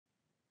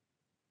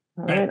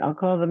All right, I'll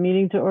call the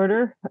meeting to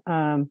order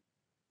of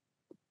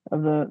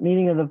the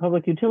meeting of the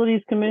Public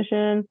Utilities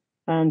Commission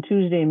on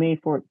Tuesday, May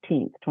 14th,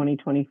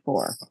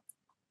 2024.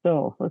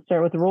 So let's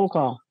start with the roll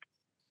call.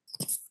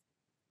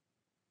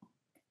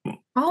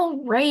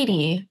 All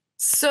righty.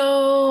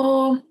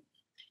 So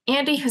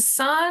Andy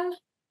Hudson,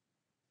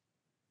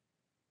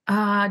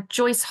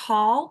 Joyce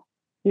Hall.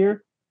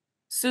 Here.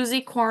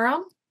 Susie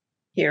Quorum.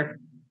 Here.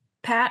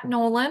 Pat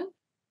Nolan.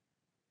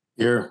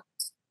 Here.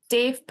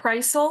 Dave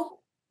Preisel.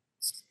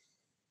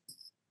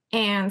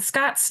 And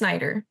Scott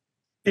Snyder.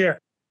 Here.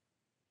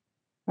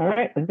 All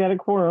right, we've got a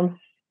quorum.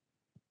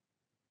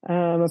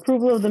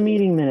 Approval of the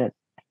meeting minutes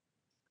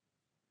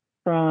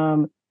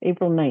from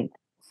April 9th.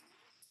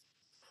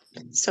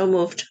 So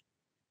moved.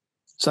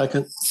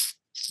 Second.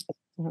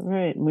 All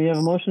right, we have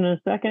a motion and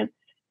a second.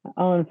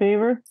 All in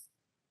favor?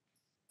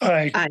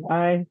 Aye.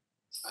 Aye.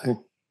 Aye.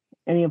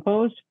 Any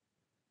opposed?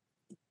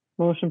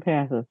 Motion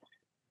passes.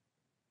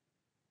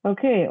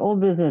 Okay,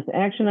 old business.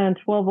 Action on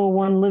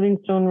 1201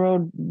 Livingstone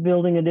Road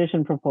Building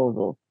Addition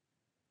proposal.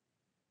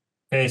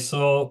 Okay,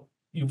 so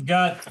you've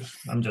got,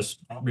 I'm just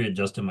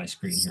readjusting my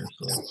screen here,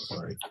 so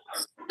sorry.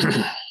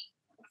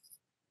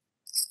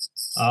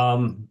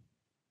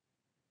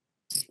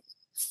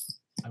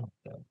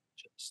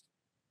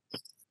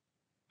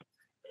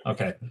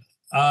 Okay,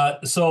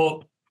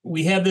 so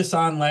we had this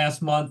on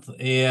last month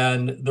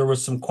and there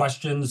was some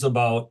questions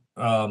about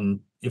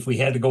if we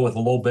had to go with a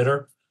low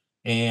bidder,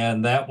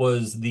 and that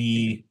was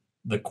the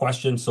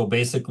question. So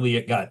basically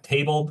it got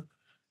tabled.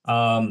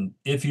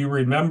 If you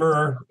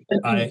remember,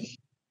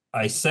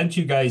 I sent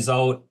you guys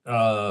out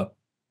a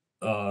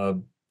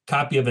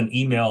copy of an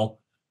email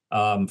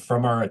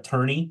from our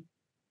attorney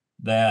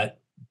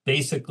that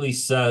basically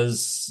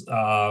says,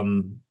 let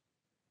me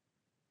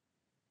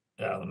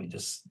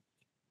just,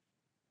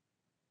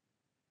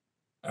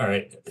 all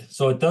right.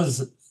 So it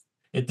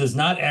does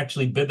not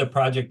actually bid the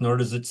project, nor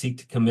does it seek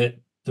to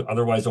commit to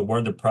otherwise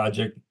award the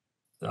project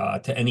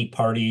to any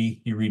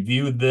party. He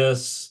reviewed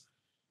this.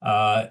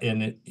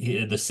 And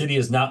the city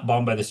is not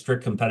bound by the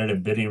strict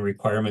competitive bidding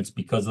requirements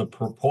because the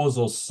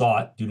proposals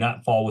sought do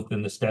not fall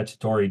within the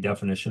statutory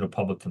definition of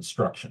public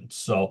construction.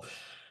 So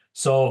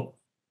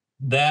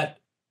that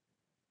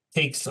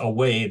takes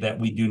away that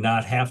we do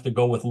not have to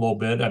go with low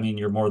bid. I mean,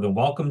 you're more than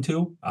welcome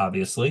to,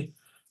 obviously,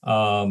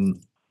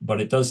 but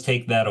it does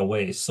take that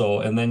away.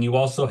 So, and then you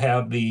also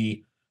have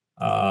the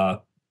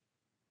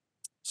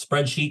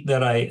spreadsheet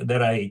that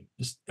I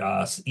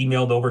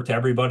emailed over to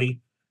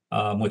everybody.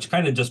 Which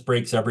kind of just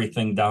breaks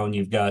everything down.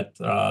 You've got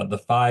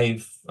the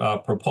 5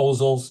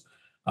 proposals,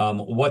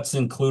 what's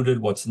included,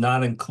 what's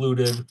not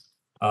included,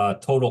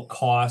 total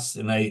costs.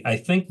 And I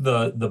think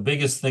the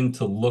biggest thing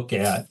to look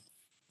at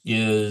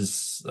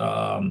is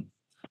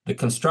the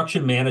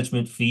construction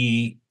management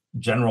fee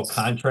general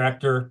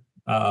contractor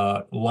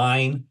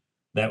line.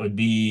 That would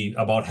be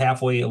about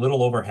halfway, a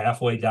little over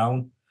halfway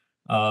down.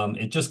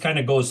 It just kind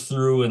of goes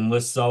through and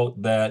lists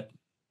out that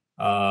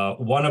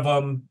one of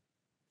them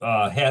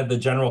had the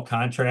general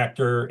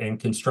contractor and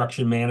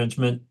construction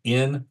management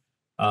in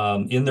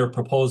their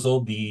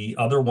proposal. The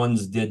other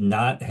ones did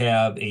not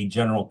have a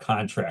general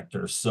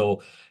contractor.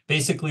 So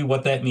basically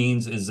what that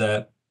means is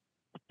that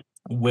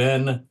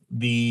when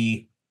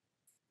the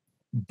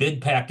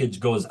bid package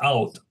goes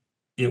out,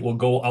 it will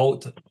go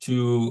out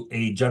to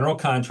a general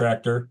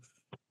contractor,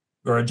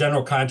 or a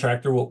general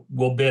contractor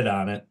will bid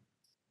on it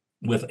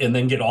and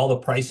then get all the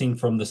pricing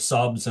from the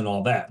subs and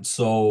all that.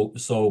 So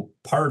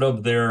part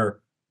of their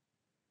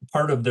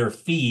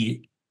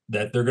fee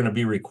that they're going to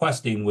be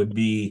requesting would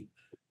be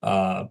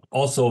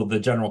also the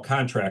general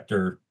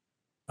contractor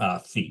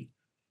fee.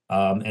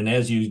 And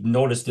as you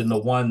noticed in the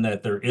one,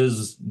 that there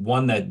is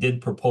one that did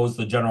propose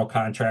the general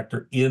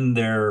contractor in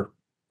their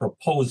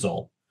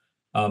proposal.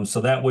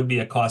 So that would be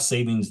a cost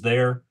savings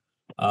there.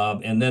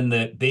 And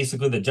then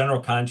basically the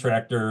general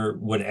contractor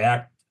would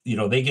act,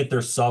 they get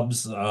their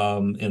subs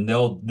and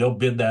they'll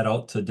bid that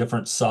out to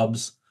different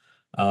subs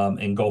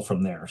and go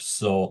from there.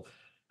 So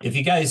if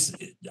you guys,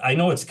 I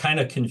know it's kind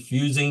of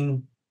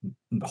confusing,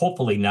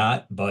 hopefully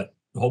not, but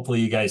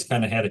hopefully you guys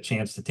kind of had a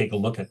chance to take a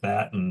look at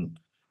that. And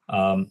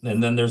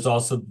then there's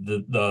also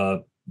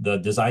the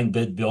design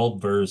bid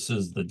build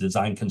versus the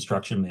design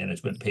construction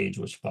management page,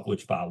 which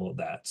followed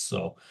that.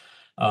 So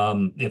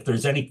if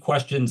there's any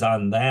questions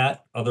on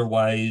that,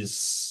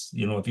 otherwise,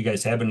 if you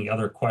guys have any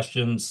other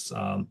questions.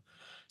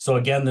 So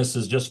again, this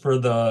is just for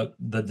the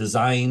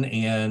design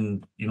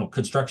and,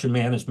 construction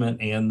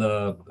management and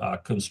the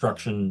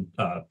construction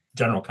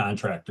general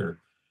contractor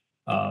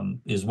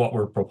is what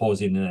we're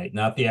proposing tonight,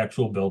 not the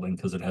actual building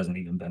because it hasn't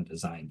even been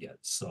designed yet.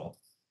 So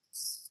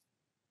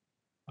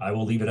I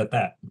will leave it at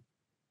that.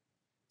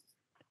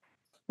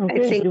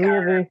 Okay, I think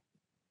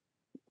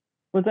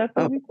what's that?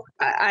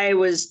 I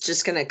was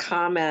just going to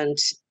comment,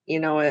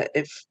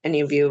 if any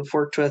of you have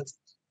worked with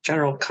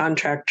general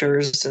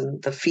contractors and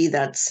the fee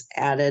that's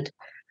added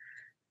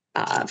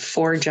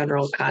for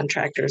general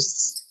contractors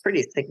is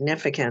pretty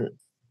significant.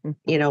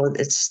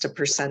 It's just a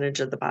percentage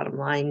of the bottom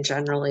line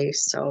generally.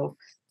 So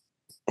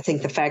I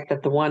think the fact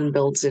that the one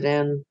builds it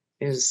in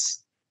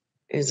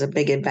is a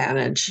big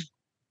advantage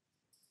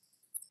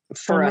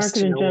for Well, us Market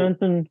to and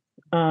know.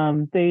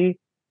 Johnson, they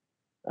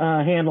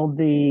handled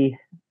the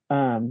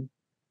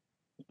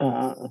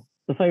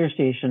fire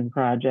station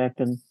project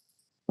and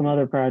some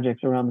other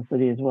projects around the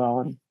city as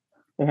well, and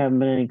there haven't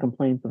been any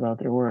complaints about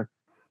their work.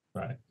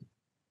 Right.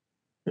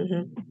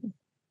 Mhm.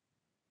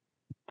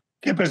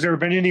 Kip, has there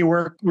been any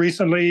work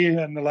recently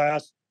in the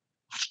last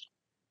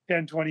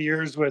 10, 20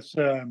 years with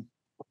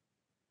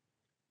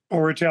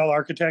Oratel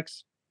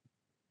Architects?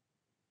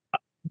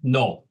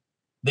 No,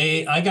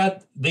 they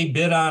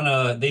bid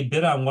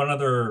on one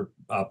other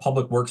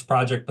public works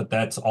project, but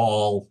that's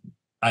all.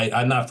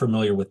 I'm not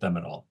familiar with them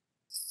at all.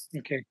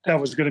 Okay, that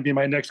was going to be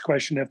my next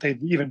question, if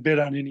they've even bid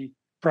on any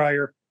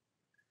prior.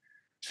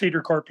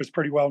 Cedar Corp is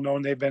pretty well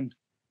known. They've been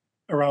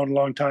around a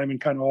long time and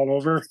kind of all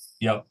over.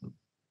 Yep.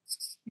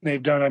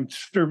 They've done,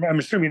 I'm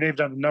assuming they've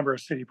done a number of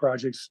city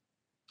projects.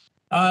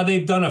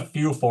 They've done a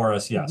few for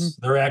us. Yes,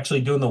 they're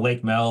actually doing the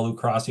Lake Malibu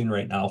crossing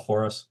right now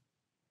for us.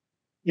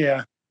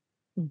 Yeah,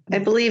 I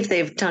believe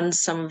they've done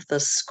some of the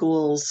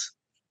school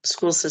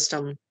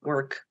system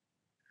work.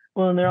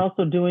 Well, and they're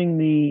also doing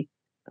the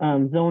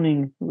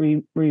zoning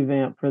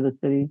revamp for the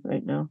city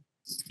right now.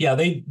 Yeah,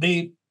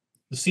 the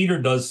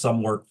Cedar does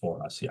some work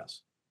for us.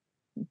 Yes.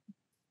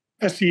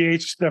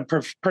 SCH, I'm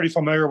pretty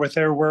familiar with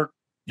their work.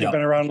 They've Yep.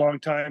 been around a long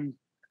time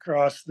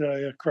across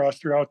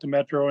throughout the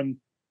metro and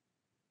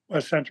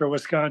west central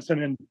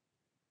Wisconsin and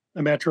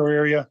the metro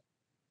area.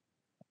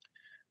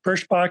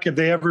 Pershbach, have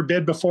they ever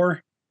bid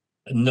before?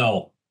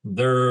 No,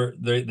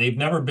 they've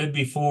never bid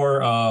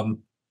before.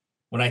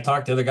 When I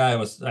talked to the guy,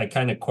 I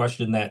kind of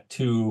questioned that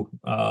too.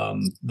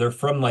 They're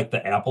from like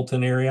the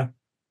Appleton area,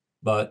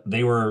 but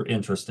they were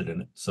interested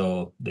in it,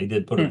 so they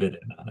did put a bid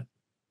in on it.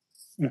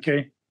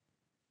 Okay.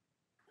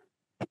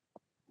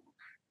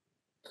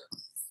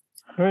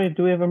 All right,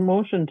 do we have a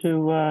motion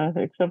to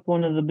accept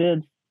one of the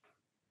bids?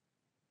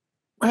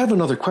 I have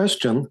another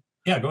question.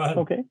 Yeah, go ahead.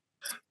 Okay.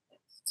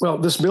 Well,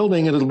 this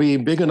building, it'll be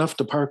big enough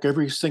to park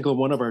every single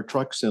one of our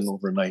trucks in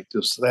overnight.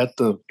 Is that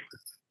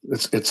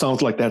it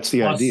sounds like that's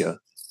the Plus- idea.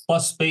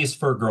 Plus space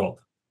for growth.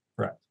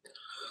 Correct.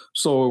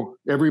 So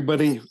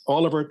everybody,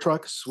 all of our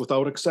trucks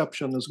without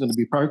exception is going to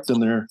be parked in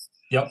there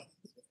Yep.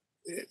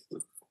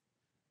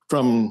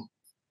 from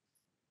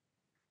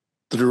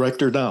the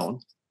director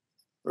down,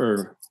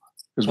 or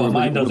is Well,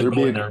 mine will doesn't there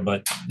go be in there,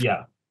 but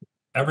yeah,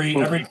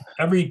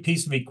 every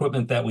piece of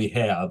equipment that we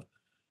have,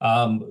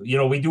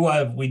 we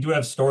do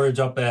have storage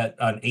up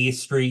on 8th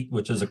Street,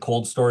 which is a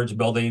cold storage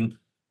building.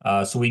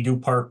 So we do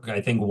park,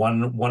 I think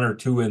one or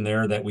two in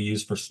there that we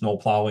use for snow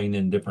plowing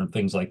and different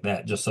things like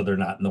that, just so they're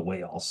not in the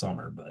way all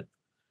summer. But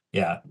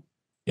yeah,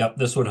 yep,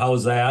 this would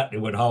house that. It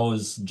would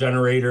house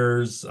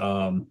generators,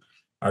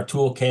 our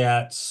tool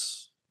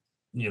cats,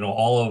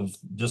 all of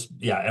just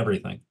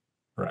everything.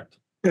 Correct.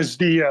 Does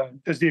the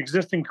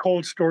existing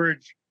cold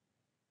storage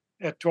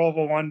at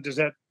 1201, does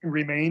that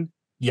remain?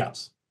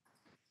 Yes.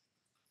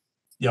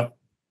 Yep.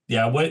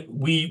 Yeah.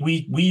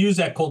 We use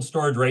that cold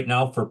storage right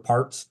now for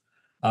parts.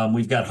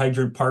 We've got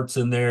hydrant parts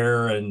in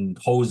there and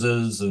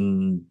hoses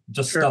and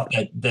just Sure. stuff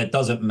that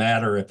doesn't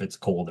matter if it's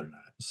cold or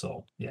not.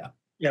 So yeah.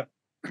 Yep.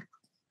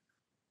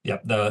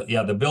 Yep.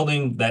 The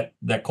building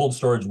that cold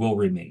storage will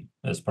remain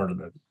as part of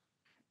the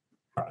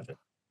project.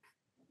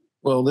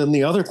 Well, then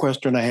the other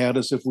question I had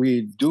is, if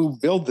we do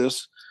build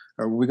this,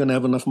 are we going to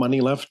have enough money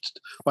left?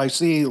 I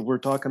see we're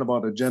talking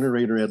about a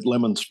generator at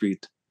Lemon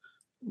Street.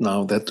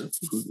 Now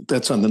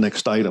that's on the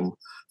next item,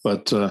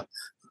 but a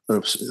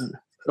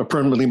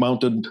permanently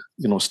mounted,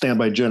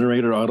 standby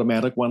generator,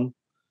 automatic one.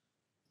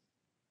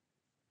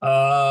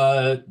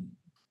 Well,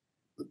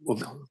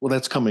 Well,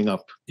 that's coming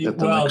up.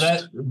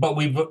 but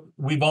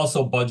we've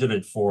also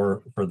budgeted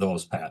for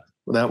those, Pat.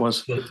 That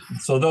was.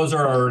 So those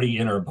are already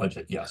in our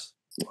budget. Yes.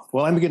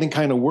 Well, I'm getting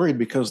kind of worried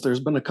because there's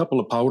been a couple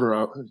of power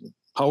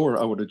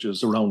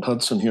outages around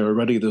Hudson here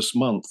already this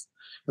month,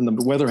 and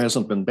the weather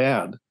hasn't been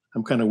bad.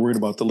 I'm kind of worried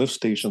about the lift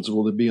stations.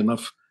 Will there be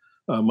enough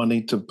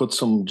money to put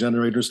some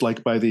generators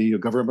like by the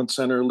government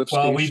center lift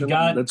station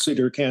at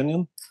Cedar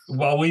Canyon?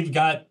 Well, we've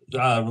got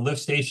lift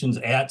stations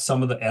at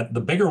some of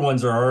the bigger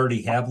ones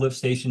already have lift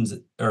stations,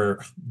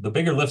 or the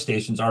bigger lift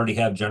stations already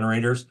have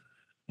generators.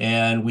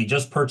 And we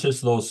just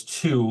purchased those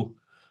two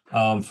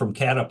from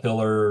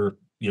Caterpillar,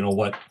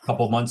 a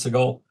couple months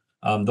ago.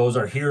 Those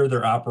are here,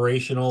 they're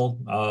operational.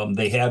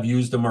 They have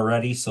used them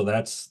already, so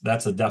that's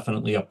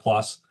definitely a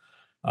plus.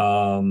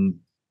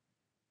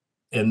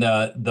 And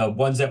the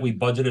ones that we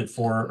budgeted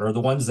for, or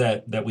the ones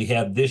that we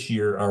have this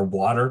year, are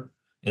water,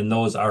 and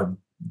those are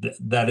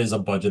that is a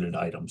budgeted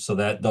item, so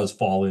that does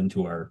fall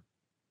into our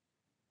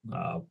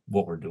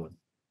what we're doing.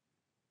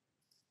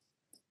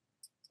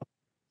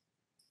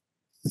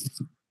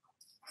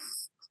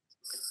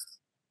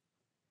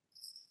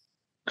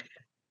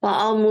 Well,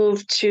 I'll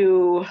move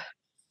to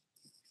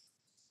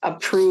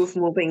approve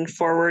moving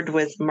forward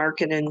with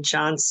Market and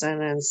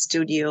Johnson and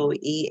Studio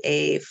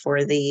EA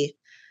for the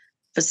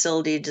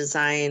facility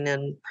design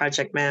and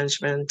project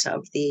management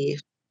of the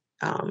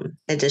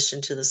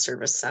addition to the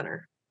service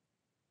center.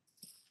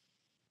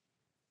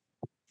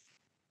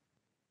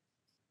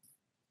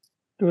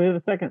 Do we have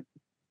a second?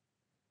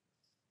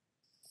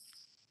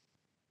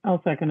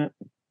 I'll second it.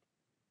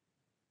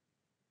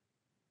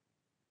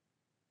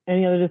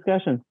 Any other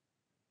discussion?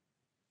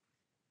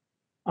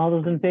 All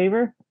those in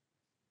favor?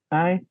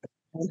 Aye.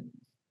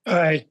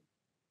 Aye.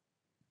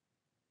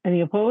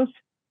 Any opposed?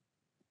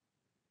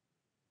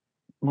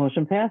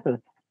 Motion passes.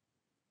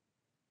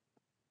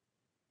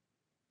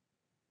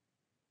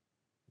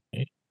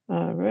 Okay.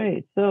 All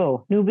right,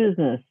 so new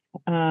business.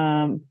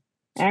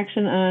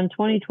 Action on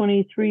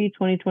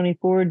 2023-2024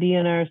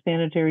 DNR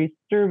sanitary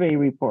survey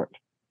report.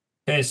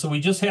 Okay, so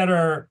we just had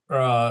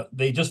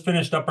they just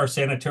finished up our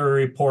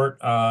sanitary report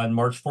on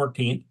March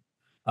 14th.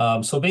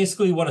 So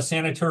basically what a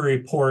sanitary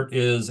report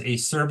is a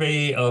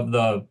survey of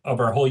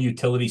our whole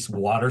utilities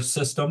water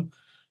system.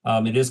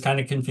 It is kind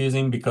of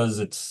confusing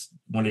because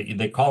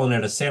they're calling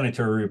it a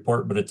sanitary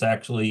report, but it's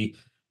actually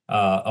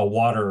a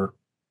water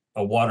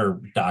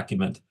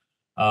document.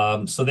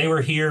 So they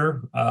were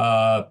here,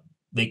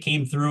 they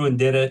came through and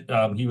did it.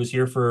 He was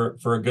here for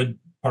a good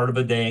part of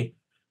a day.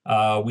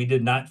 We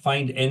did not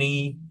find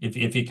any,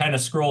 if you kind of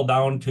scroll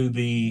down to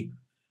the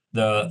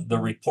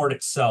report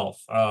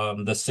itself,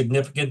 the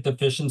significant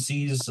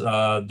deficiencies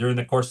during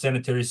the core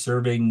sanitary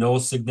survey, no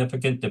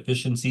significant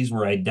deficiencies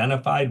were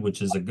identified,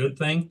 which is a good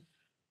thing.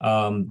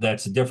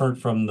 That's different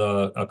from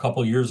a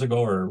couple years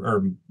ago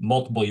or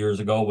multiple years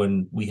ago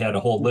when we had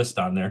a whole list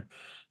on there.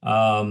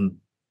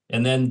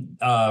 And then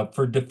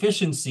for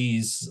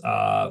deficiencies,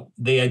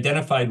 they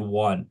identified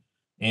one.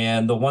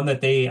 And the one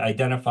that they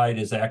identified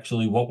is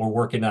actually what we're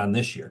working on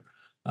this year.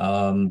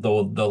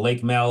 The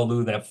Lake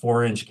Malibu, that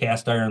 4-inch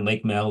cast iron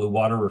Lake Malibu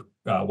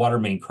water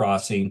main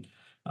crossing.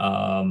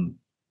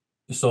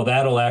 So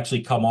that'll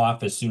actually come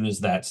off as soon as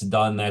that's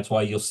done. That's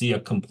why you'll see a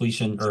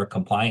completion or a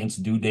compliance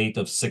due date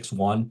of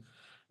 6/1.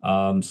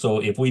 So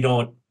if we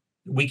don't,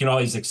 we can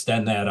always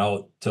extend that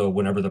out to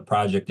whenever the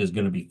project is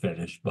going to be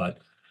finished. But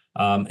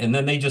and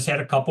then they just had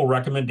a couple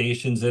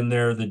recommendations in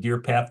there. The Deer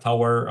Path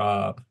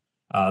Tower,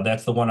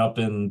 that's the one up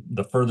in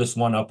the furthest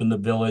one up in the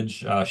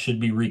village, should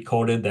be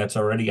recoded. That's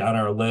already on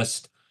our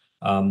list.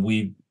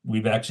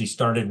 We've actually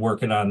started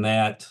working on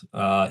that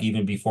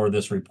even before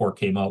this report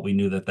came out. We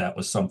knew that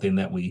was something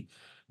that we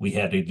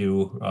had to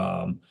do.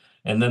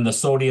 And then the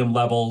sodium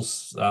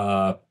levels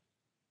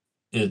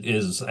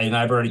is, and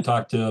I've already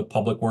talked to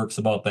Public Works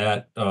about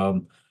that,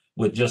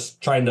 with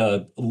just trying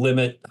to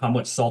limit how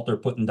much salt they're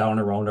putting down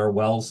around our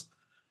wells,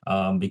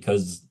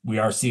 because we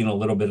are seeing a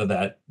little bit of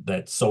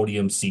that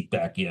sodium seep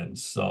back in.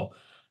 So,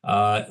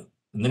 and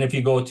then if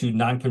you go to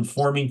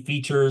non-conforming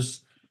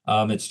features,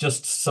 it's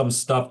just some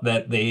stuff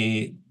that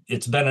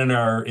it's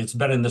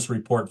been in this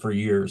report for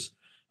years.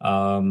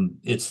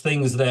 It's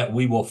things that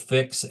we will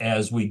fix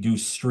as we do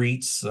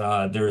streets.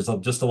 There's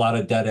just a lot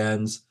of dead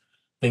ends,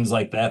 things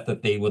like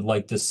that they would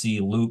like to see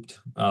looped.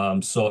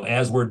 So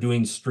as we're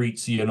doing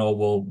streets,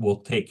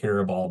 we'll take care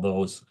of all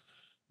those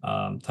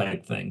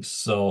type things.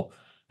 So,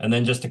 and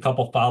then just a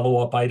couple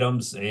follow-up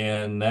items,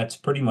 and that's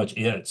pretty much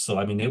it. So,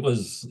 I mean,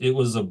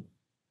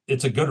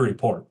 it's a good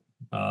report.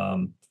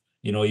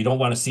 You don't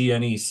want to see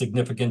any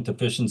significant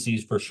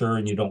deficiencies for sure,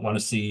 and you don't want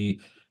to see,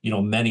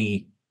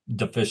 many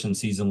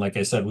deficiencies. And like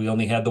I said, we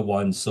only had the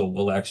one, so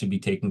we'll actually be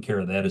taking care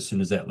of that as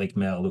soon as that Lake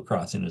Malibu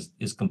crossing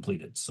is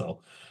completed. So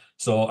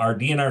our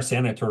DNR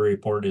sanitary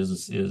report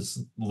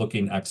is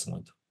looking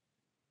excellent.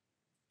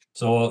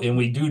 So, and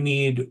we do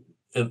need,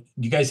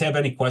 you guys have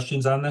any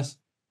questions on this?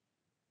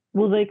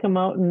 Will they come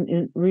out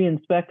and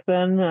re-inspect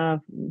then?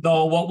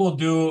 No, what we'll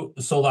do,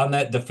 so on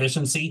that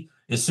deficiency,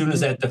 as soon as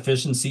that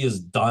deficiency is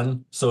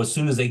done, so as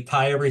soon as they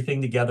tie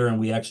everything together and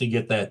we actually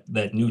get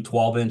that new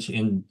 12-inch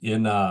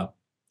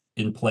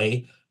in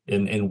play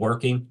and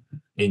working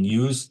and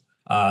used,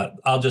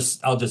 I'll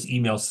just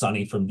email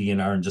Sunny from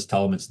DNR and just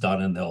tell them it's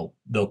done, and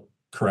they'll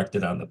correct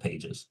it on the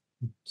pages.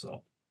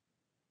 So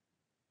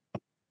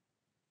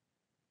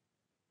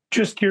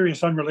Just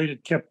curious,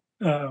 unrelated, Kip.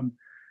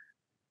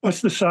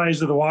 What's the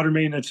size of the water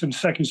main that's in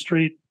 2nd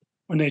Street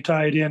when they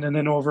tie it in, and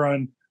then over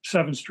on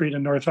 7th Street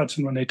in North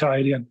Hudson when they tie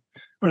it in?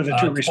 What are the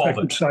two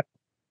respective sides?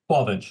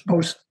 12-inch.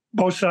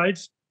 Both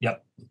sides?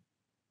 Yep.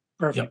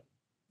 Perfect.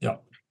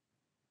 Yep.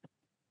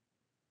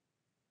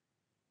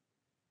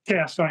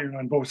 Cast iron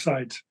on both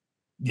sides.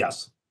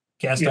 Yes.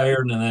 Cast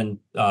iron, and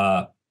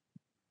then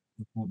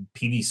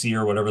PVC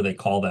or whatever they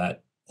call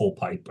that whole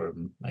pipe, or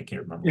I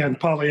can't remember. Yeah, and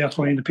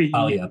polyethylene, the PE.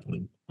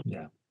 Polyethylene.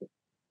 Yeah.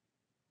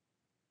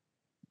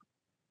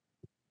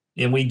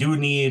 And we do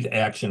need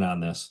action on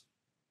this.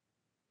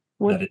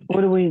 What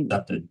do we?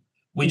 Accepted.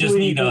 We just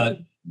need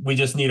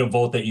a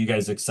vote that you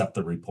guys accept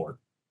the report.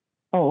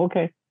 Oh,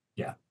 okay.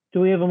 Yeah. Do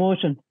we have a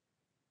motion?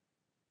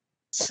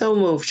 So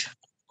moved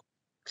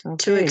to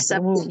Okay,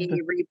 accept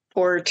the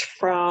report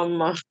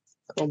from,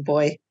 oh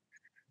boy.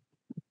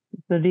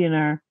 The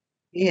DNR.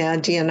 Yeah,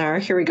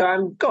 DNR. Here we go.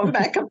 I'm going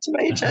back up to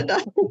my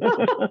agenda.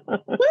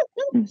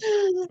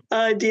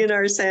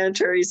 DNR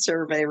sanitary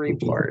survey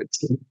report.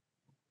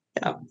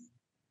 Yeah.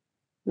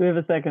 Do we have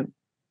a second?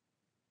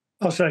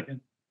 I'll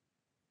second.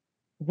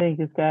 Thank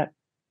you, Scott.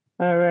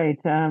 All right.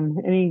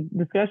 Any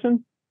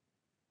discussion?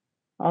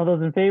 All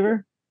those in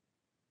favor?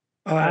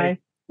 Aye.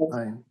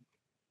 Aye.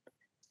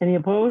 Any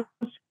opposed?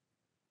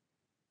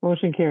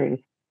 Motion carries.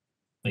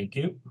 Thank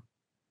you.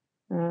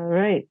 All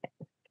right.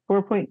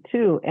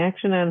 4.2,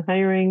 action on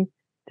hiring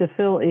to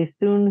fill a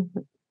soon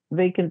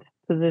vacant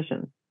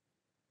position.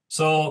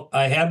 So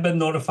I have been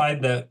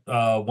notified that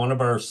one of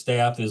our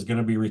staff is going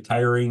to be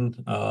retiring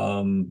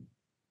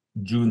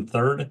June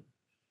 3rd.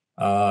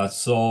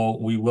 So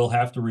we will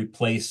have to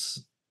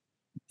replace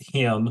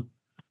him.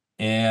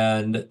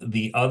 And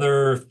the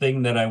other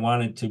thing that I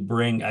wanted to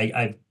bring,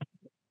 well,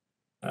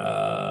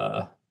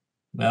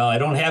 I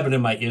don't have it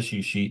in my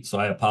issue sheet, so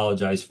I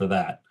apologize for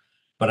that.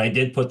 But I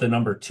did put the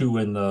number 2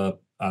 in on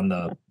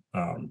the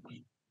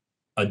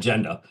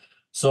agenda.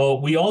 So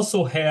we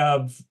also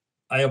have,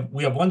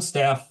 we have one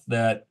staff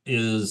that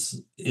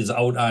is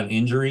out on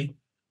injury.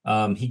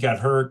 He got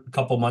hurt a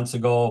couple months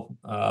ago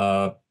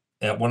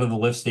at one of the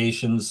lift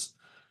stations.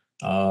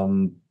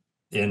 And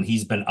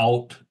he's been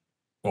out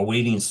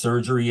awaiting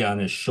surgery on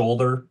his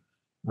shoulder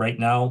right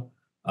now.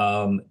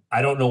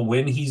 I don't know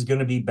when he's going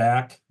to be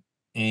back.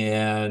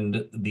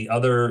 And the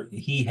other,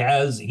 he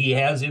has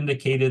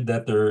indicated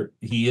that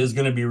he is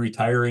going to be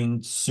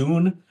retiring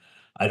soon.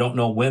 I don't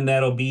know when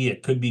that'll be.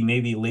 It could be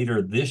maybe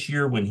later this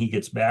year when he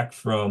gets back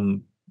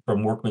from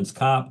workman's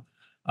comp,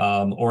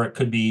 or it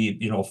could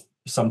be,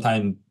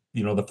 sometime,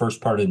 the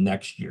first part of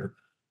next year.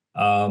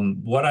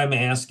 What I'm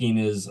asking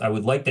is I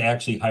would like to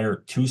actually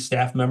hire 2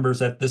 staff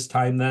members at this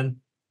time then,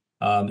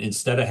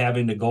 instead of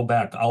having to go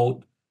back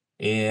out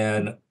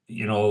and,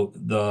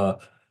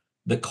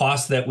 the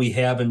costs that we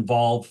have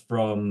involved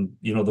from,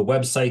 the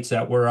websites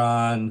that we're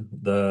on,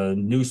 the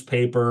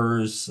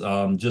newspapers,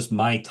 just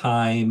my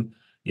time,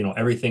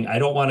 everything. I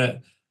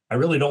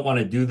really don't want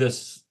to do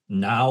this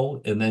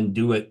now and then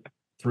do it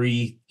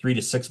 3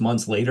 to 6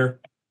 months later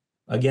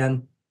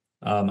again.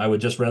 I would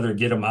just rather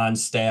get them on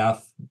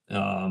staff.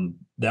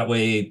 That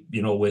way,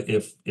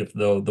 if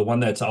the one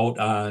that's out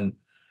on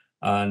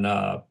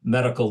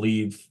medical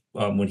leave,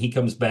 when he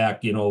comes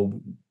back,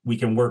 we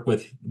can work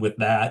with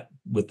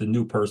the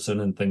new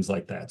person and things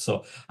like that.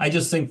 So I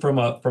just think from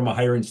a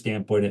hiring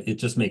standpoint, it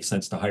just makes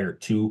sense to hire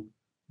 2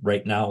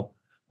 right now.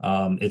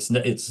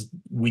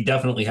 We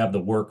definitely have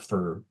the work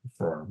for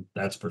him,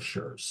 that's for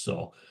sure.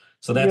 So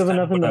Do that's you have kind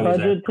enough of in what the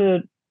I was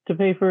budget to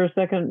pay for a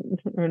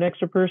second or an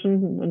extra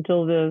person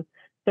until the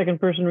second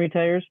person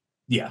retires?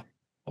 Yeah.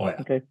 Oh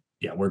yeah. Okay.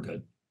 Yeah, we're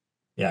good.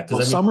 Yeah, Well,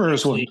 because summer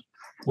is when,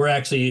 we're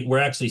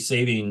actually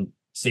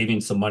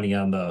saving some money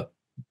on the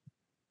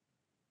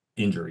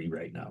injury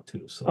right now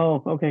too. So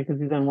Oh, okay, because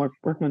he's on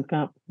workman's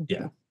comp.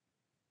 yeah.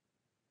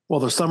 well,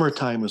 the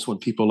summertime is when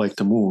people like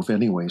to move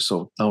anyway.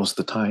 So now's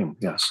the time.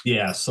 Yes.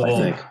 Yeah. I So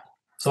think.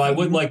 I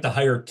would like to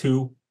hire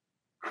 2.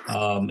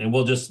 And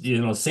we'll just,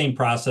 same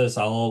process.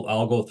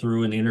 I'll go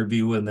through an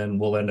interview and then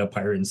we'll end up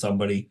hiring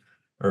somebody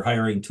or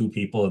hiring 2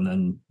 people and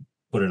then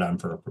put it on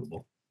for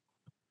approval.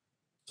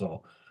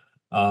 So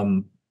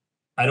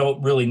I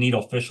don't really need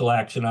official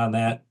action on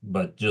that,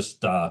 but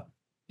just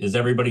is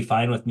everybody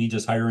fine with me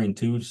just hiring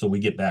 2 so we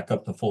get back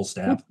up to full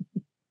staff?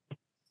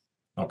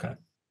 Okay.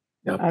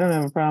 I don't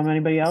have a problem.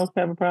 Anybody else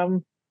have a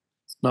problem?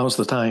 Now's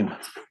the time.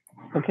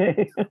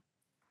 Okay.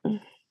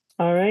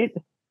 All right.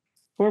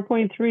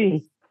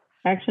 4.3,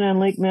 action on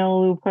Lake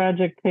Malibu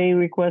project pay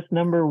request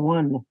number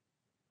 1.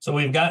 So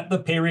we've got the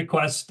pay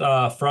request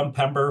from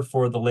Pember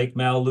for the Lake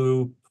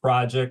Malibu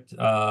project.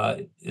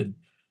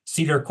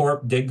 Cedar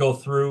Corp did go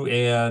through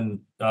and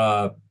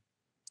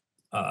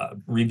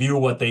review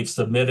what they've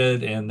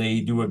submitted, and they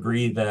do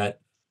agree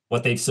that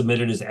what they've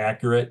submitted is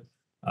accurate.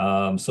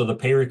 So the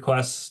pay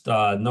request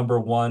number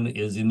 1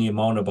 is in the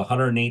amount of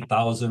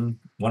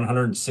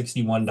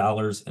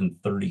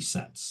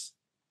 $108,161.30.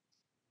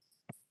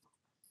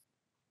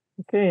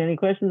 Okay, any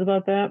questions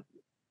about that?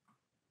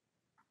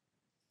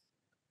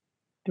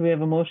 Do we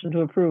have a motion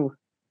to approve?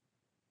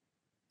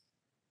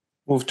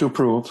 Move to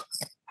approve. Do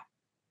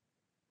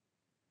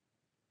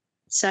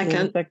we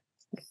have a Second.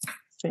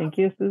 Thank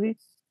you, Susie.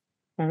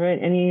 All right,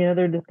 any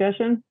other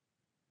discussion?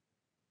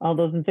 All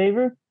those in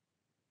favor?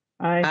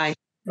 Aye. Aye.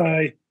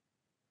 Aye.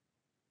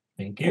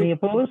 Thank Any you.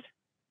 opposed?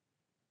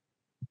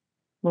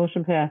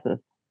 Motion passes.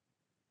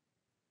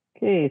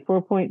 Okay,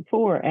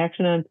 4.4,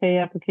 action on pay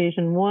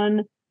application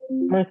 1,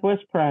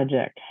 Northwest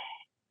project.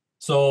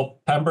 So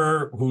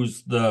Pember,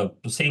 who's the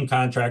same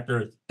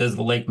contractor as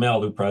the Lake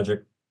Malibu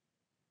project,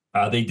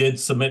 they did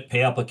submit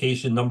pay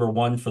application number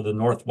 1 for the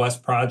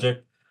Northwest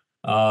project.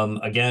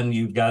 Again,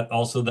 you've got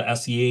also the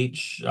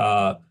SEH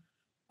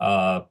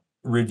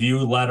review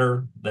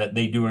letter that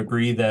they do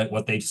agree that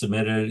what they've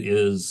submitted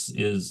is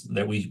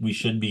that we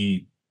should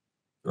be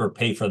or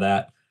pay for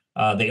that.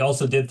 They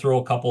also did throw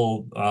a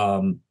couple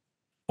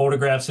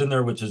photographs in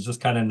there, which is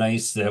just kind of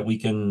nice that we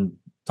can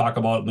talk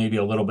about maybe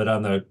a little bit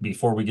on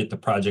before we get to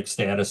project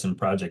status and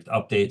project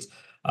updates.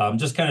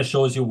 Just kind of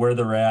shows you where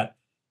they're at.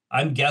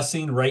 I'm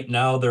guessing right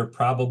now they're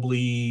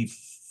probably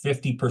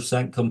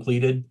 50%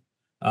 completed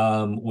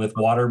with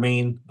water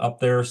main up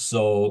there.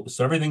 So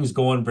everything's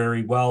going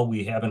very well.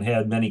 We haven't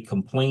had many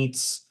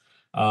complaints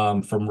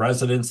from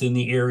residents in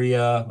the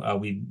area.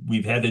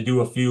 We've had to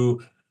do a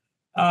few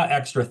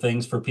extra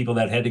things for people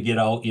that had to get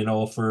out,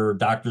 for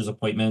doctor's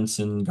appointments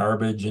and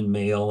garbage and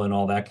mail and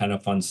all that kind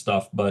of fun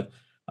stuff. But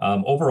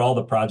overall,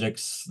 the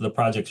project's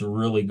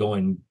really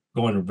going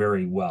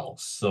very well.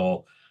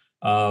 So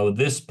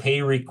this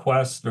pay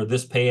request, or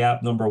this pay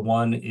app number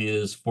one,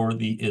 is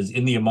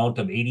in the amount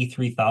of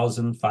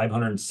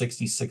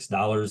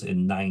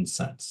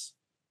 $83,566.09.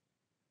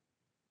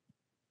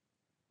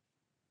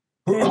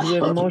 Do we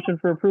have a motion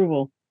for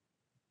approval?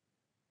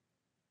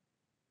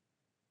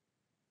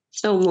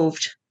 So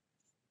moved.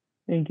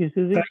 Thank you,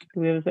 Susie. Second.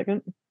 Do we have a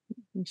second?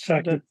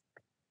 Second.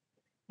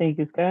 Thank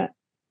you, Scott.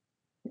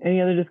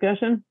 Any other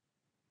discussion?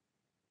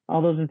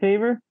 All those in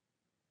favor?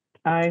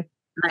 Aye.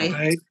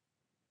 Aye.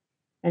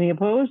 Any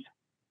opposed?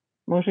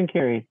 Motion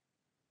carries.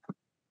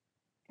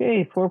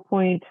 Okay,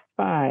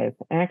 4.5,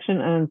 action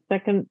on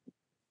second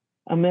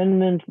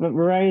amendment of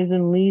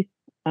Verizon lease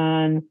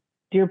on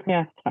Deer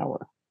Path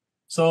Tower.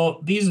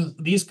 So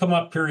these come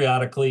up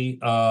periodically,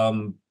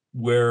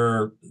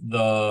 where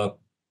the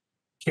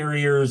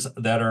carriers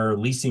that are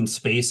leasing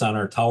space on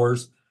our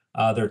towers,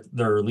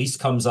 their lease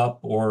comes up,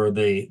 or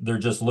they're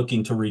just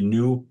looking to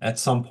renew at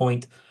some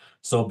point.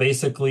 So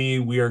basically,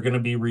 we are going to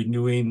be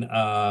renewing.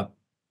 The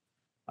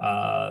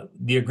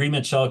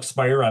agreement shall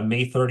expire on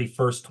May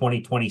 31st,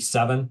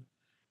 2027,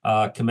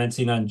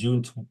 commencing on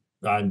June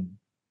 21st,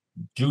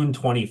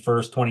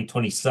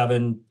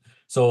 2027.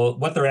 So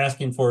what they're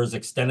asking for is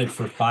extended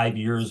for 5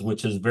 years,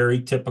 which is very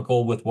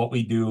typical with what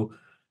we do.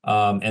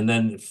 And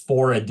then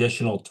 4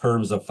 additional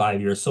terms of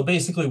 5 years. So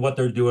basically what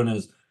they're doing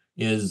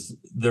is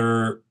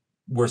we're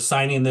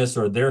signing this,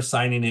 or they're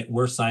signing it,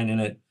 we're signing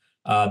it,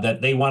 that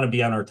they want to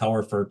be on our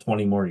tower for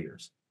 20 more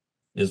years,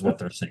 is what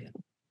they're saying.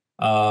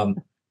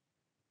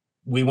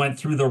 We went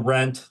through the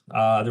rent.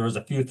 There was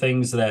a few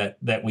things that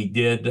we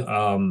did.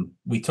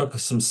 We took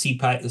some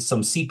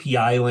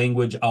CPI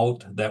language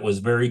out that was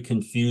very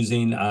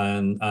confusing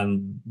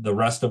on the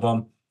rest of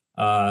them.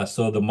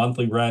 So the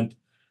monthly rent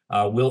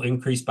will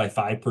increase by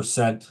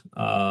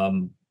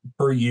 5%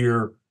 per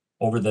year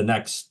over the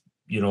next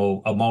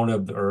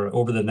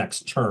over the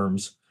next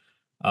terms.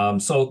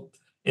 So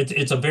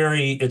it's a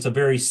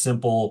very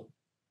simple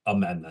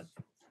amendment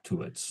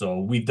to it.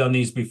 So we've done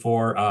these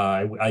before.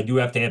 I do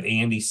have to have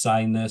Andy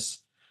sign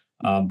this,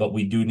 but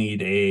we do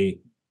need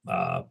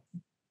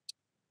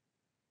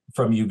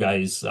from you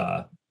guys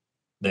that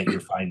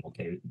you're fine,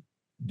 okay,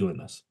 doing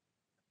this.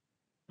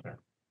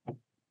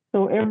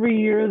 So every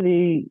year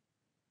the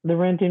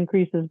rent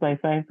increases by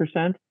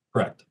 5%?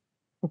 Correct.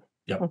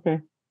 Yep. Okay.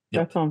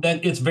 Yep. That sounds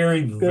It's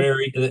very,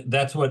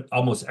 that's what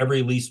almost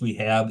every lease we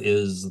have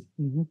is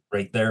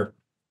right there.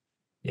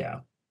 Yeah.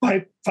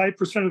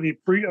 5% of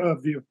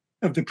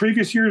the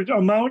previous year's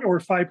amount, or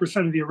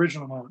 5% of the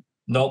original amount?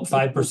 Nope,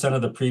 5%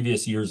 of the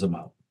previous year's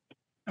amount.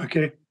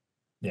 Okay.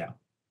 Yeah.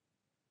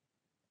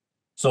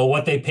 So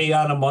what they pay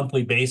on a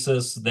monthly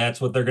basis, that's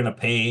what they're going to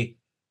pay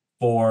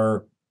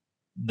for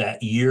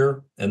that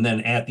year. And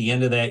then at the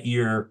end of that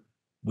year,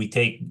 we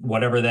take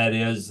whatever that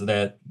is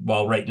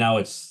right now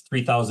it's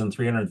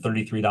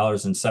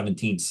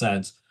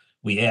 $3,333.17.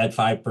 We add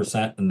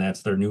 5%, and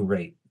that's their new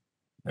rate.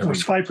 So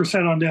it's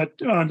 5% on that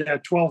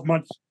 12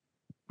 months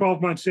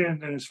in,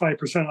 and it's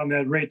 5% on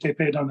that rate they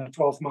paid on that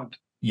 12th month.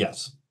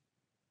 Yes.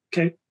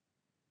 Okay.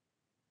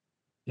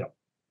 Yep.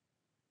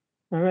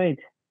 all right.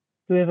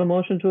 Do we have a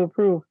motion to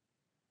approve?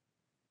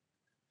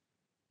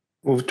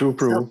 Move to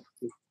approve.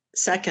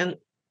 Second.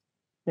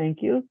 Thank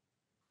you.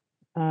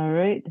 All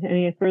right.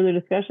 Any further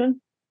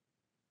discussion?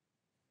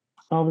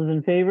 All those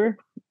in favor?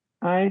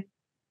 Aye.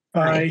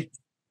 Aye.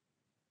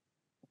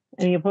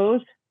 Any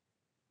opposed?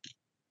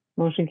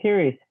 Motion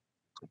carries.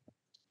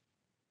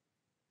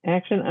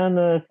 Action on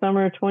the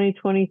summer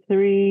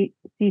 2023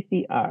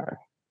 CCR.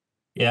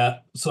 Yeah.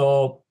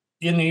 So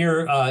in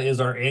here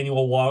is our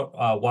annual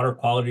water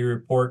quality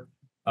report,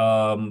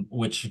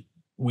 which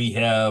we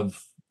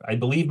have, I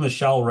believe,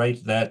 Michelle, right?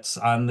 That's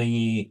on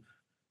the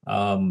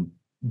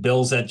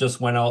bills that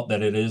just went out,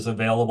 that it is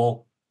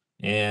available.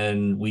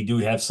 And we do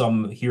have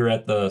some here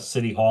at the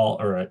city hall,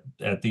 or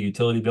at the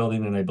utility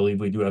building, and I believe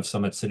we do have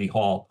some at city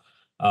hall.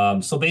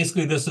 So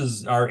basically this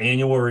is our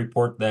annual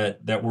report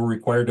that we're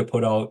required to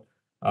put out,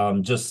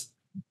 just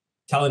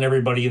telling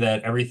everybody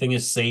that everything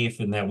is safe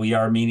and that we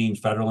are meeting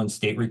federal and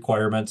state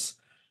requirements.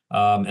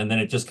 And then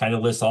it just kind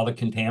of lists all the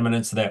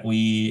contaminants that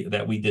we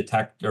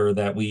detect, or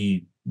that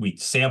we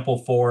sample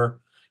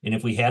for. And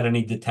if we had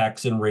any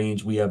detects in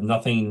range, we have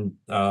nothing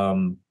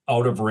out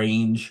of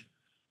range.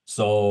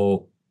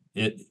 So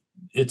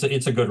it's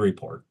a good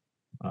report.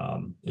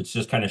 It's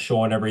just kind of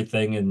showing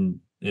everything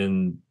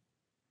and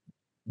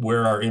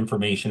where our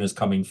information is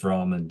coming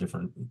from, and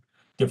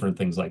different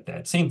things like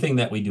that. Same thing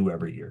that we do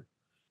every year,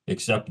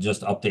 except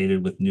just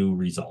updated with new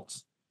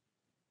results.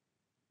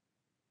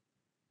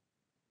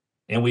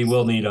 And we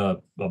will need a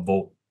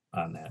vote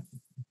on that,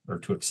 or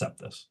to accept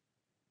this.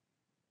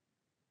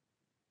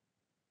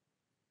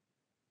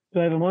 Do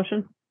I have a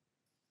motion?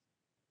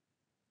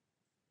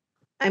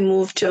 I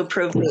move to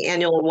approve the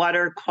annual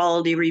water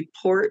quality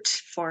report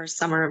for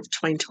summer of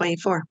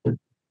 2024.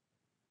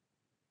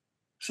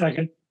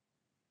 Second.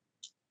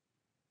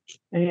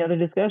 Any other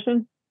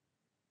discussion?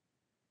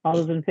 All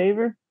those in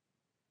favor?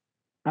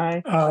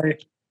 Aye. Aye.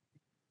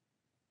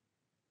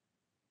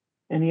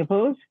 Any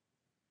opposed?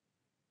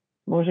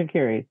 Motion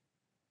carries.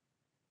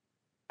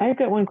 I've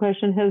got one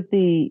question. Has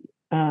the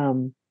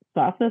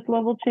softness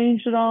level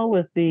changed at all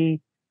with the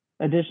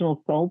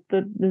additional salt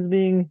that is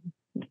being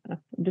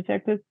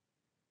detected?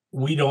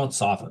 We don't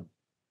soften.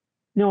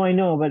 No, I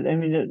know, but I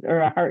mean, or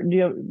a hard, do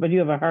you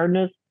have a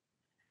hardness?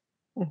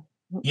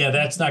 Yeah,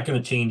 that's not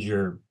going to change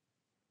your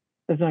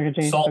That's not gonna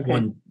change? salt Okay.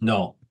 one.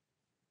 No,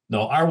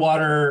 our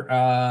water,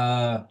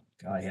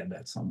 I had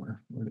that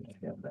somewhere. Where did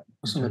I have that?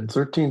 Wasn't it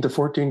 13 to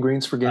 14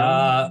 grains per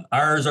gallon?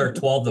 Ours are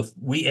 12 to,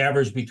 we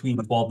average between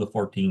 12 to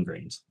 14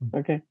 grains.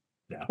 Okay.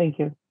 Yeah. Thank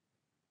you.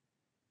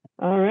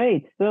 All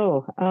right,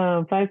 so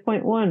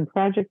 5.1,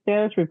 project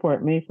status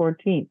report, May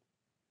 14th.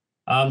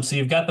 So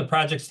you've got the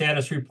project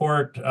status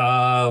report.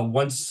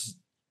 Once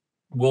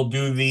we'll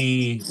do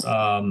the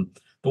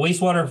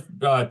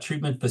wastewater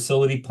treatment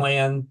facility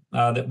plan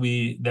that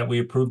we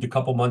approved a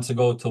couple months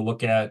ago to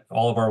look at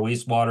all of our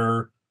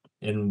wastewater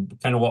and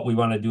kind of what we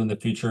want to do in the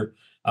future.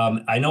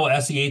 I know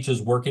SEH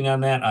is working on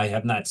that. I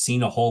have not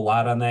seen a whole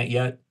lot on that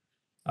yet.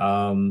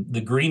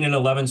 The Green and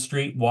 11th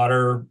Street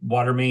water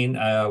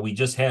main, we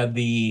just had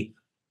the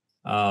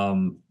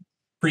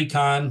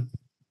pre-con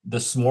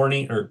this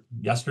morning or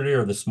yesterday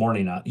or this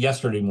morning,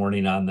 yesterday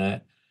morning on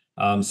that.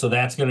 So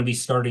that's going to be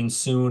starting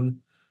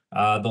soon.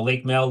 The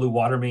Lake Malibu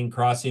water main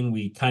crossing,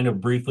 we kind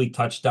of briefly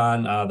touched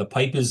on. The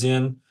pipe is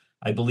in.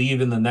 I believe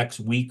in the next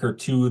week or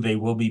two, they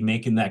will be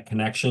making that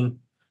connection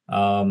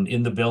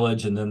in the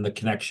village and then the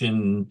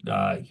connection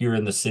here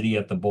in the city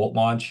at the boat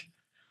launch.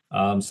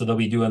 So they'll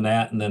be doing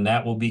that and then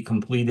that will be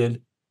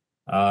completed.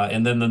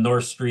 And then the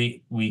North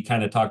Street, we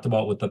kind of talked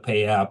about with the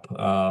pay app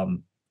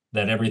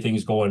that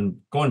everything's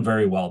going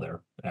very well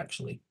there,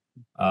 actually.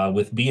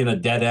 With being a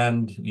dead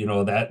end, you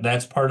know,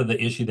 that's part of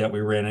the issue that we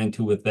ran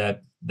into with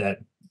that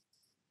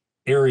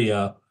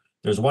area.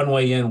 There's one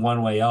way in,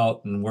 one way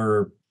out, and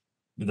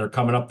they're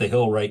coming up the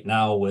hill right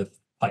now with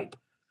pipe.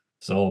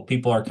 So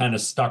people are kind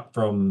of stuck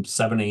from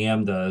 7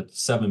 a.m. to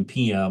 7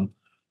 p.m.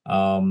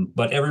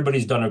 But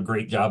everybody's done a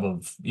great job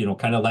of, you know,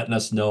 kind of letting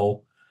us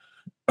know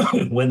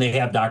when they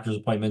have doctor's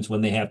appointments, when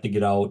they have to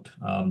get out,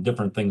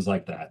 different things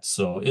like that.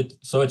 So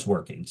it's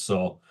working.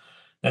 So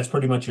that's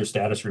pretty much your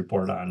status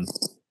report on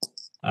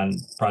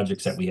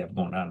projects that we have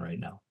going on right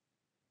now.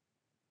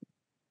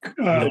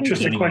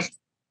 Just a question.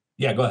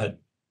 Yeah, go ahead.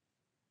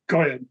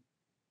 Go ahead.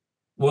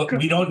 Well,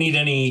 we don't need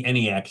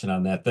any action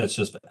on that. That's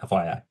just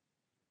FYI.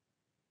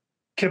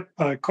 Kip,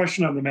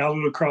 question on the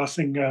Malibu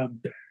crossing.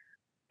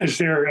 Is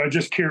there,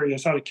 just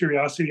curious, out of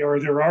curiosity, are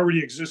there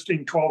already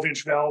existing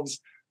 12-inch valves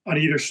on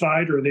either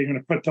side, or are they going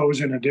to put those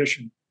in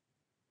addition?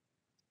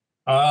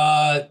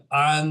 No,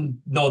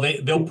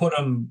 they'll put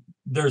them.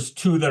 There's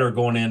two that are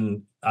going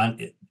in on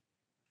it.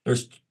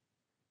 There's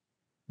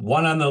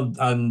one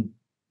on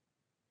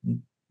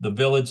the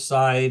village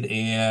side,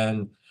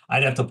 and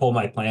I'd have to pull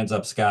my plans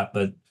up, Scott,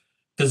 but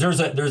because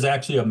there's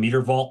actually a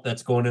meter vault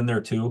that's going in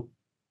there too,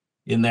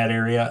 in that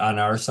area on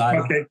our side.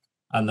 Okay.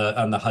 On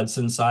the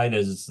Hudson side,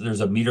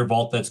 there's a meter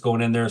vault that's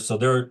going in there. So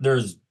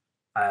there's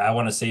I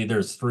want to say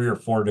there's 3 or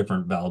 4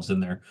 different valves in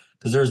there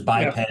because there's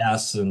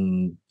bypass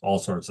and all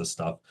sorts of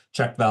stuff.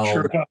 Check valve.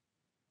 Sure.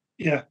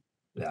 Yeah.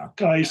 Yeah.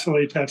 To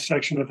isolate that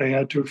section if they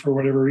had to for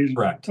whatever reason.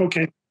 Correct.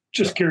 Okay.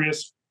 Just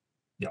curious.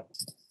 Yep.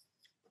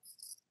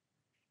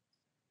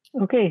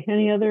 Okay,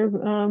 any other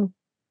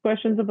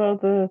questions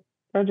about the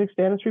project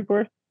status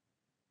report?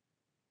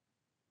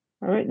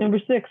 All right, number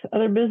 6,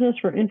 other business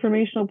for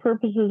informational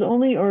purposes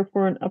only or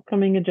for an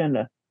upcoming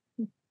agenda?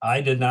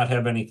 I did not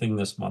have anything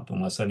this month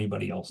unless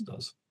anybody else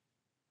does.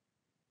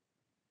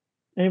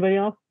 Anybody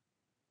else?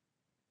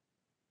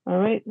 All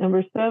right,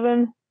 number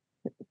 7,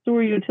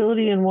 sewer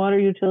utility and water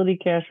utility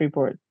cash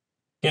report.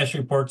 Cash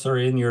reports are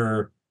in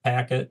your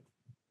packet.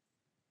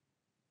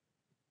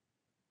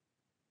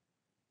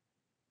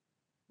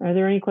 Are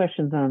there any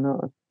questions on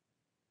those?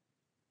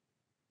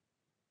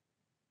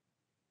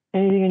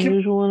 Anything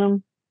unusual in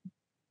them?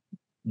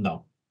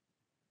 No.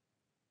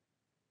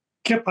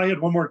 Kip, I had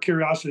one more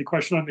curiosity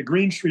question on the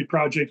Green Street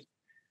project.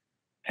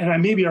 And I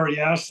maybe already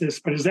asked this,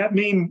 but is that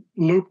main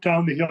loop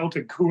down the hill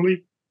to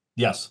Cooley?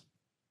 Yes.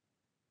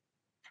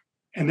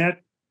 And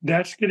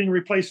that's getting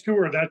replaced too,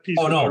 or that piece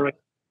Oh, is no. all right?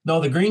 No,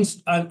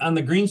 on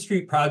the Green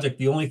Street project,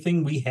 the only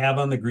thing we have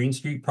on the Green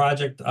Street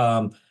project,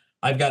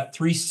 I've got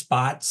 3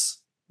 spots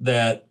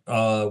that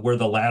where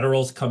the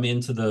laterals come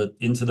into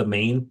the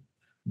main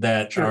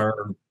that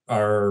Sure.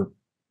 are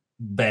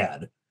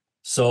bad.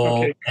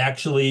 So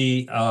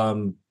actually,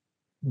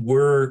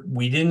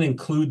 we didn't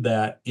include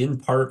that in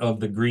part of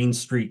the Green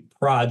Street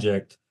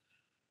project.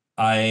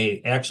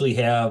 I actually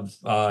have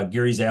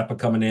Gary Zappa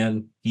coming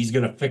in. He's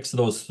going to fix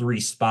those 3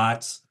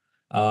 spots.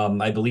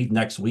 I believe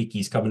next week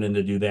he's coming in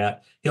to do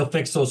that. He'll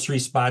fix those 3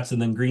 spots,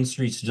 and then Green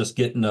Street's just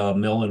getting a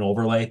mill and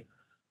overlay.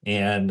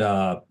 And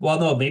well,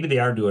 no, maybe they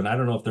are doing. I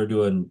don't know if they're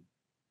doing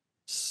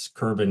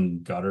curb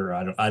and gutter.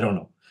 I don't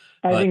know.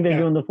 I think they're yeah.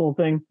 doing the full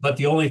thing. But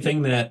the only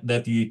thing that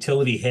the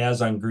utility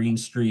has on Green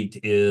Street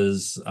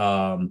is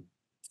a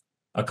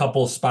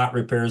couple spot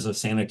repairs of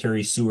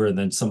sanitary sewer and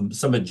then some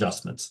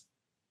adjustments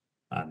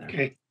on there.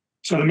 Okay,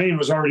 so the main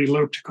was already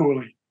looped to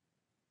Cooley.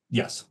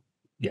 Yes.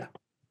 Yeah.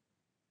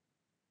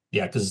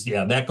 Yeah, because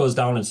that goes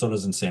down and so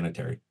does in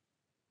sanitary.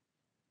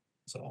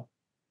 So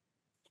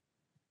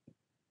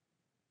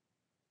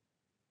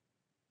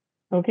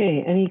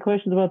Okay, any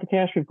questions about the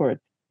cash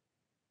reports?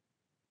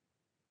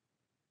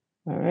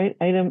 All right,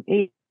 item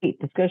 8,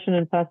 discussion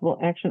and possible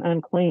action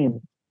on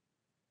claims.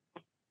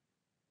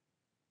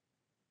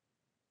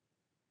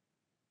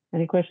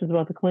 Any questions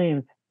about the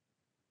claims?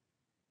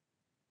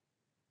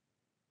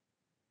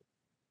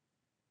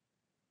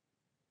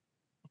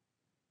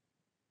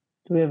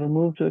 Do we have a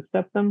move to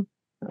accept them?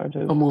 Or I'll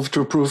to, move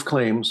to approve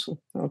claims.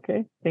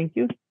 okay, thank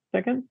you.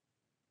 Second?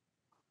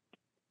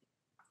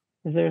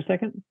 Is there a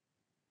second?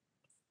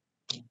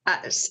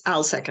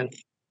 I'll second.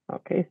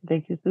 Okay,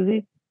 thank you,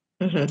 Susie.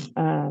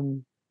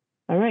 Mhm.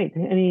 All right,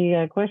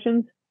 any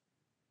questions?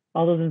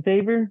 All those in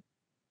favor?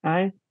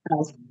 Aye.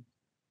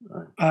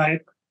 Aye.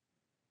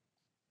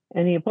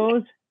 Any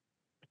opposed?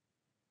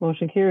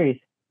 Motion carries.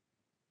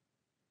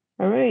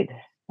 All right,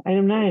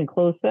 item 9,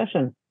 closed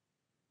session.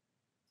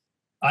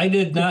 I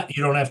did not,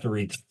 you don't have to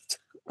read.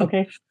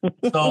 Okay.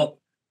 So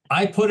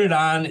I put it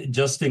on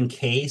just in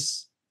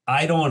case.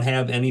 I don't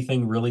have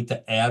anything really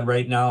to add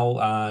right now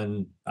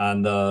on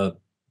the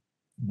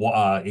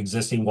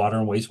existing water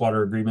and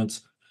wastewater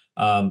agreements.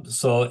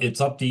 So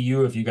it's up to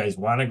you if you guys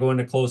want to go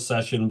into closed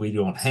session. We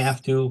don't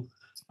have to.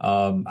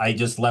 I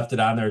just left it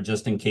on there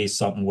just in case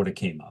something would have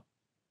came up.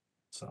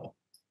 So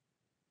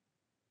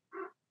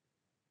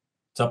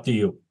it's up to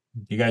you.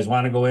 If you guys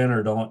want to go in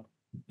or don't.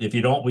 If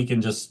you don't, we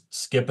can just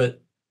skip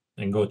it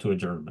and go to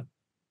adjournment.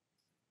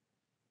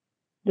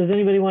 Does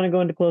anybody want to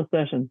go into closed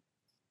session?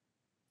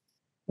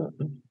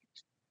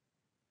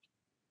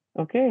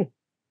 Okay.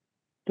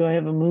 Do I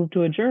have a move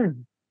to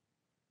adjourn?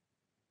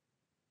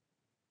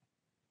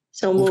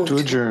 So Move to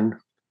moved. adjourn.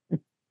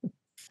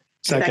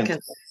 Second.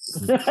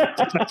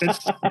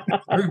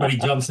 Everybody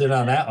jumps in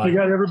on that We one.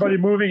 got everybody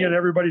moving and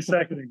everybody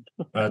seconding.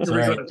 That's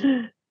Very right.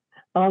 good.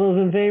 All those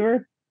in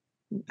favor?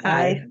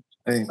 Aye.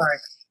 Hey. Aye.